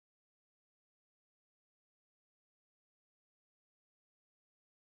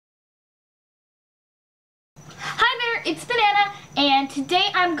it's Banana, and today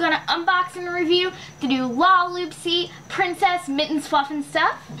I'm gonna unbox and review the new Lalaloopsy Princess Mittens Fluff and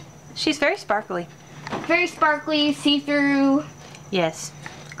Stuff. She's very sparkly. Very sparkly, see-through. Yes,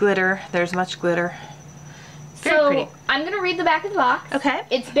 glitter. There's much glitter. Very pretty. I'm gonna read the back of the box. Okay.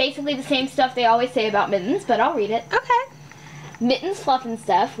 It's basically the same stuff they always say about Mittens, but I'll read it. Okay. Mittens Fluff and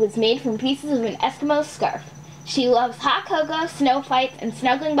Stuff was made from pieces of an Eskimo scarf. She loves hot cocoa, snow fights, and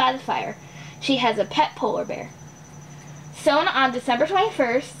snuggling by the fire. She has a pet polar bear. Sewn on December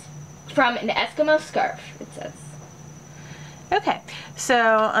 21st from an Eskimo scarf, it says. Okay, so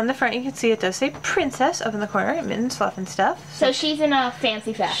on the front you can see it does say Princess up in the corner, Mittens Fluff and Stuff. So she's in a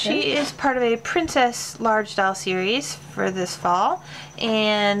fancy fashion. She is part of a Princess large doll series for this fall.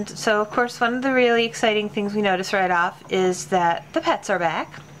 And so of course one of the really exciting things we notice right off is that the pets are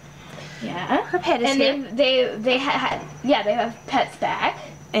back. Yeah. Her pet is here. And they have pets back.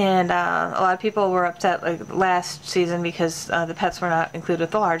 And a lot of people were upset like last season because the pets were not included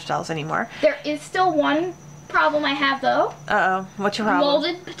with the large dolls anymore. There is still one problem I have though. Uh-oh, what's your problem?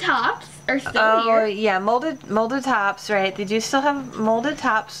 Molded tops are still here. Oh yeah, molded tops, right? They do still have molded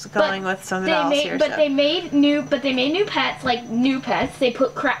tops going with some of the dolls here. But they made new pets, like new pets. They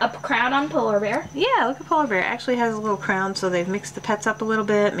put a crown on Polar Bear. Yeah, look at Polar Bear. It actually has a little crown, so they've mixed the pets up a little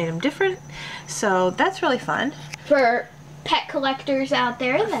bit, made them different. So that's really fun. For pet collectors out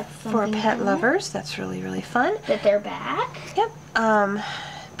there, that's something for pet lovers, that's really, really fun. That they're back. Yep.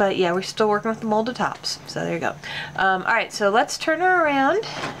 But yeah, we're still working with the molded tops. So there you go. Alright, so let's turn her around.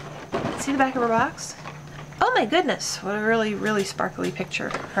 See the back of her box? Oh my goodness, what a really, really sparkly picture.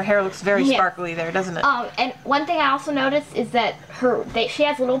 Her hair looks very sparkly there, doesn't it? And one thing I also noticed is that she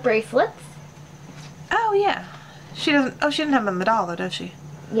has little bracelets. Oh yeah. She doesn't have them on the doll though, does she?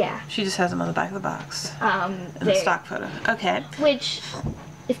 Yeah. She just has them on the back of the box. In the stock photo. Okay. Which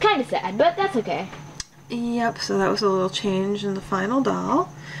is kind of sad, but that's okay. Yep, so that was a little change in the final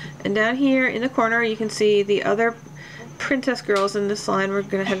doll. And down here in the corner you can see the other princess girls in this line. We're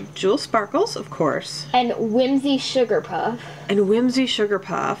going to have Jewel Sparkles, of course. And Whimsy Sugar Puff. And Whimsy Sugar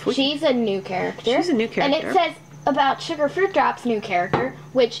Puff. She's a new character. She's a new character. And it says about Sugar Fruit Drop's new character,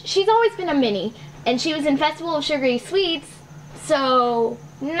 which she's always been a mini. And she was in Festival of Sugary Sweets, so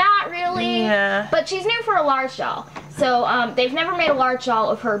not really. Yeah. But she's new for a large doll. So they've never made a large doll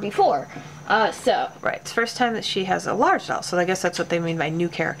of her before. Right, it's the first time that she has a large doll, so I guess that's what they mean by new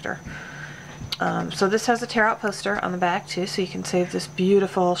character. So this has a tear-out poster on the back too, so you can save this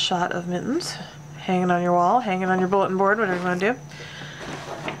beautiful shot of Mittens hanging on your wall, hanging on your bulletin board, whatever you want to do.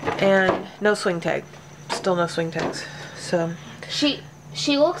 And no swing tag. Still no swing tags. So she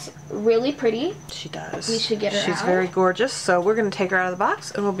looks really pretty. She does. We should get her out. She's very gorgeous, so we're going to take her out of the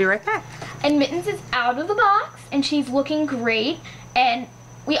box and we'll be right back. And Mittens is out of the box and she's looking great. And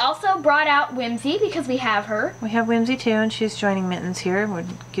we also brought out Whimsy because we have her. We have Whimsy too, and she's joining Mittens here. We'll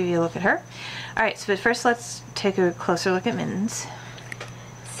give you a look at her. Alright, so first let's take a closer look at Mittens.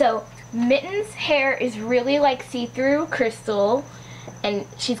 So Mittens' hair is really like see-through crystal, and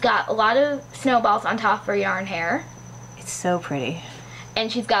she's got a lot of snowballs on top of her yarn hair. It's so pretty.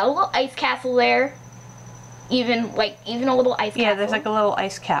 And she's got a little ice castle there. Even a little ice castle. Yeah, there's like a little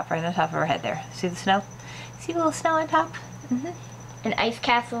ice cap right on top of her head there. See the snow? See the little snow on top? Mm-hmm. An ice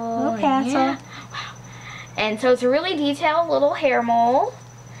castle. Little castle. Yeah. Wow. And so it's a really detailed little hair mold.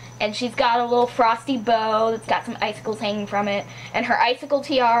 And she's got a little frosty bow that's got some icicles hanging from it. And her icicle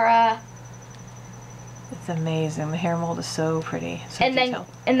tiara. It's amazing. The hair mold is so pretty. So detailed.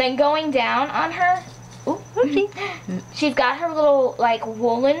 And then going down on her, she's got her little like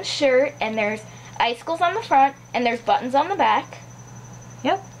woolen shirt, and there's icicles on the front, and there's buttons on the back.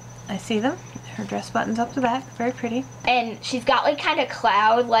 Yep, I see them. Her dress buttons up the back, very pretty. And she's got like kind of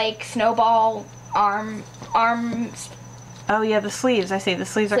cloud, like snowball arms. Oh yeah, the sleeves. I see. The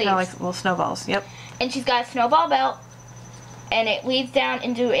sleeves are kind of like little snowballs. Yep. And she's got a snowball belt, and it leads down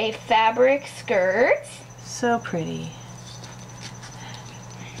into a fabric skirt. So pretty.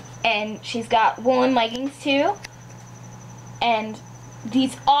 And she's got woolen leggings too. And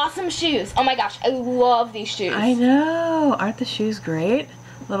these awesome shoes. Oh my gosh, I love these shoes. I know. Aren't the shoes great?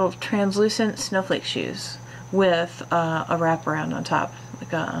 Little translucent snowflake shoes with a wraparound on top,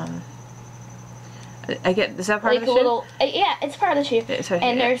 like a is that part of the shoe? Yeah, it's part of the shoe.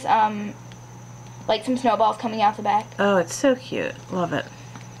 And there's like some snowballs coming out the back. Oh, it's so cute. Love it.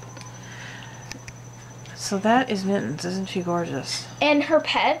 So that is Mittens. Isn't she gorgeous? And her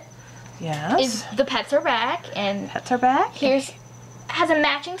pet. Yes. The pets are back, and pets are back. Has a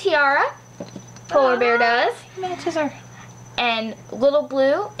matching tiara. Polar bear does. Matches her. And little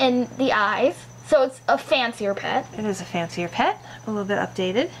blue in the eyes. So it's a fancier pet. It is a fancier pet. A little bit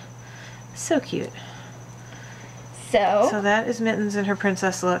updated. So cute. So that is Mittens in her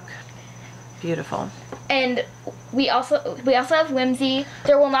princess look. Beautiful. And we also have Whimsy.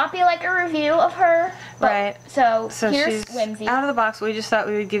 There will not be like a review of her. Right. So here's she's Whimsy. out of the box. We just thought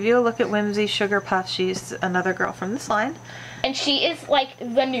we would give you a look at Whimsy Sugar Puff. She's another girl from this line. And she is like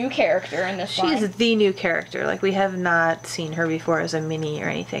the new character in this line. She is the new character. Like, we have not seen her before as a mini or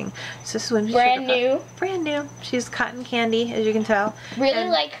anything. So this is Whimsy Brand Sugar new. Puff. Brand new. She's cotton candy, as you can tell. Really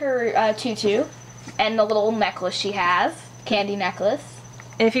like her tutu and the little necklace she has. Candy necklace.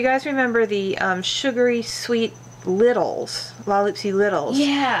 And if you guys remember the sugary sweet littles, Lalaloopsy littles.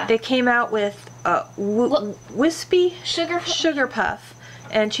 Yeah. They came out with Wispy Sugar Puff.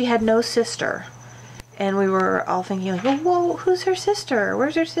 And she had no sister. And we were all thinking, like, whoa, who's her sister?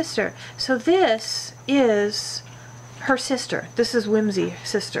 Where's her sister? So this is her sister. This is Whimsy's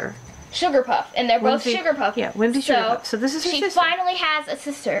sister. Sugar Puff. And they're both Whimsy, Sugar Puff. Yeah, Whimsy Sugar Puff. So this is her sister. She finally has a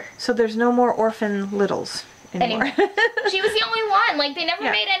sister. So there's no more orphan littles anymore. She was the only one. Like, they never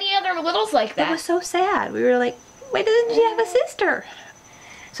made any other littles like that. It was so sad. We were like, why doesn't she have a sister?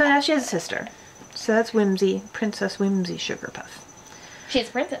 So now she has a sister. So that's Whimsy, Princess Whimsy Sugar Puff. She's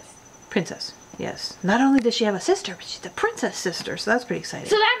a princess. Princess, yes. Not only does she have a sister, but she's a princess sister, so that's pretty exciting.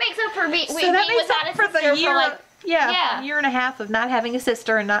 So that makes up for being without a sister the year, for like... a year and a half of not having a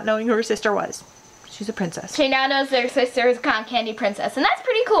sister and not knowing who her sister was. She's a princess. She now knows their sister is a cotton candy princess, and that's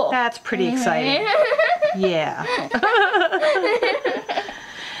pretty cool. That's pretty exciting. Yeah.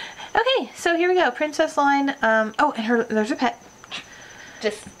 Okay, so here we go. Princess line. Oh, and there's a pet.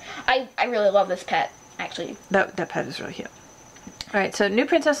 I really love this pet, actually. That pet is really cute. Alright, so new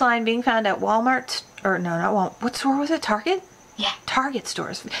princess line being found at Walmart, or no, not Walmart. What store was it? Target? Yeah. Target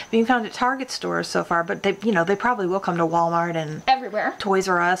stores. Being found at Target stores so far, but they, they probably will come to Walmart and everywhere. Toys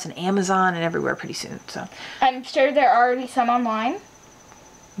R Us and Amazon and everywhere pretty soon. So I'm sure there are already some online.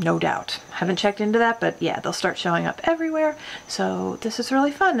 No doubt. Haven't checked into that, but yeah, they'll start showing up everywhere. So this is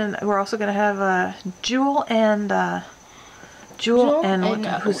really fun, and we're also going to have Jewel and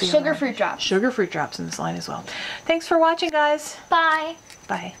who's the Sugar Fruit Drops. Sugar Fruit Drops in this line as well. Thanks for watching, guys. Bye.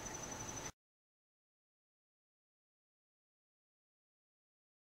 Bye.